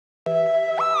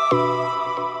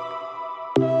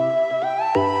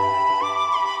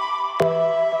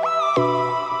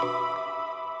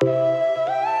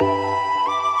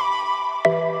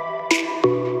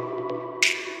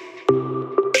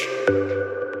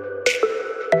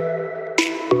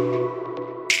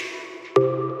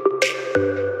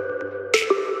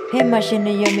hemma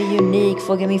känner jag mig unik.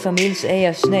 Frågar min familj så är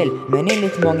jag snäll. Men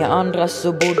enligt många andra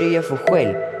så borde jag få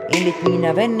skäll. Enligt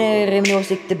mina vänner är min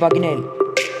åsikt bara gnäll.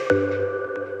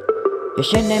 Jag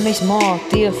känner mig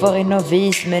smart, erfaren och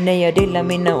vis. Men när jag delar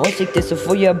mina åsikter så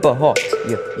får jag bara hat.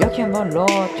 Jag kan vara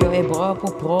lat, jag är bra på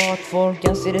prat. Folk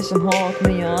anser det som hat,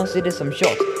 men jag anser det som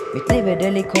tjat. Mitt liv är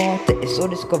delikat, det är så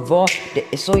det ska vara. Det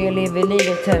är så jag lever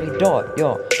livet här idag,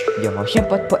 ja. Jag har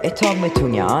kämpat på ett tag med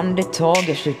tunga andetag.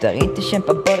 Jag slutar inte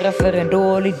kämpa bara för en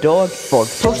dålig dag.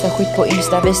 Folk postar skit på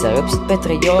Insta, visar upp sitt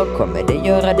bättre jag. Kommer det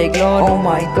göra dig glad? Oh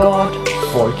my god.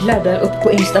 Folk laddar upp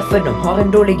på Insta för de har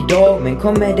en dålig dag. Men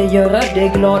kommer det göra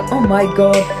dig glad? Oh my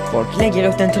god. Folk lägger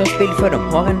ut en tröstbild för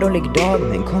de har en dålig dag.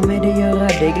 Men kommer det göra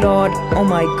dig glad? Oh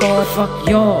my god.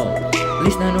 Fuck ja.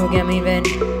 Lyssna noga min vän.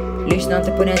 Lyssna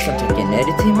inte på den som trycker ner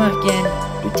dig till marken.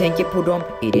 Du tänker på dem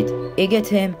i ditt eget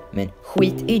hem. Men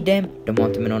skit i dem, de har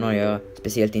inte med någon att göra.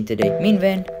 Speciellt inte dig, min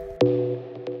vän.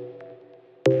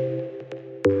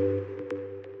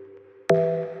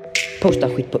 Posta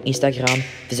skit på Instagram.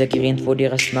 Försöker rent få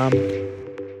deras namn.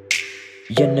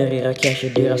 Generera cash i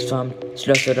deras famn.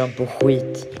 Slösar dem på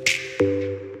skit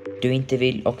du inte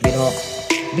vill och vill ha.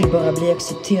 Vill bara bli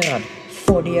accepterad.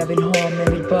 Få det jag vill ha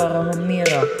men vill bara ha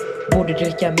mera. Borde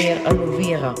dricka mer aloe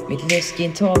vera. Mitt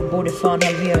läskintag borde fan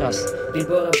halveras. Vill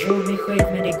bara vara mig själv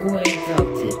men det går inte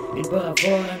alltid. Vill bara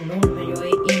vara någon men jag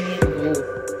är ingen bror.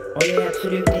 Och jag är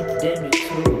absolut inte den du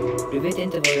tror. Du vet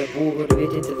inte var jag bor och du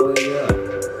vet inte vad jag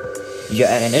gör. Jag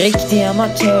är en riktig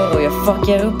amatör och jag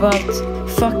fuckar upp allt.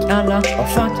 Fuck alla och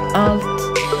fuck allt.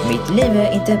 Mitt liv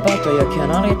är inte ballt och jag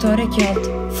kan aldrig ta det kallt.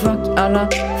 Fuck alla,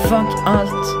 fuck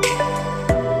allt.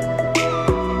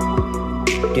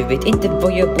 Du vet inte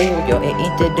var jag bor, jag är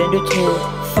inte den du tror.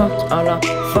 Fuck alla,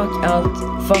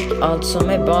 fuck allt som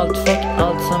är ballt. Fuck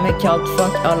allt som är kallt,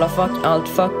 fuck alla, fuck allt,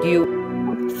 fuck you.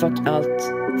 Fuck allt,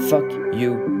 fuck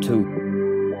you too.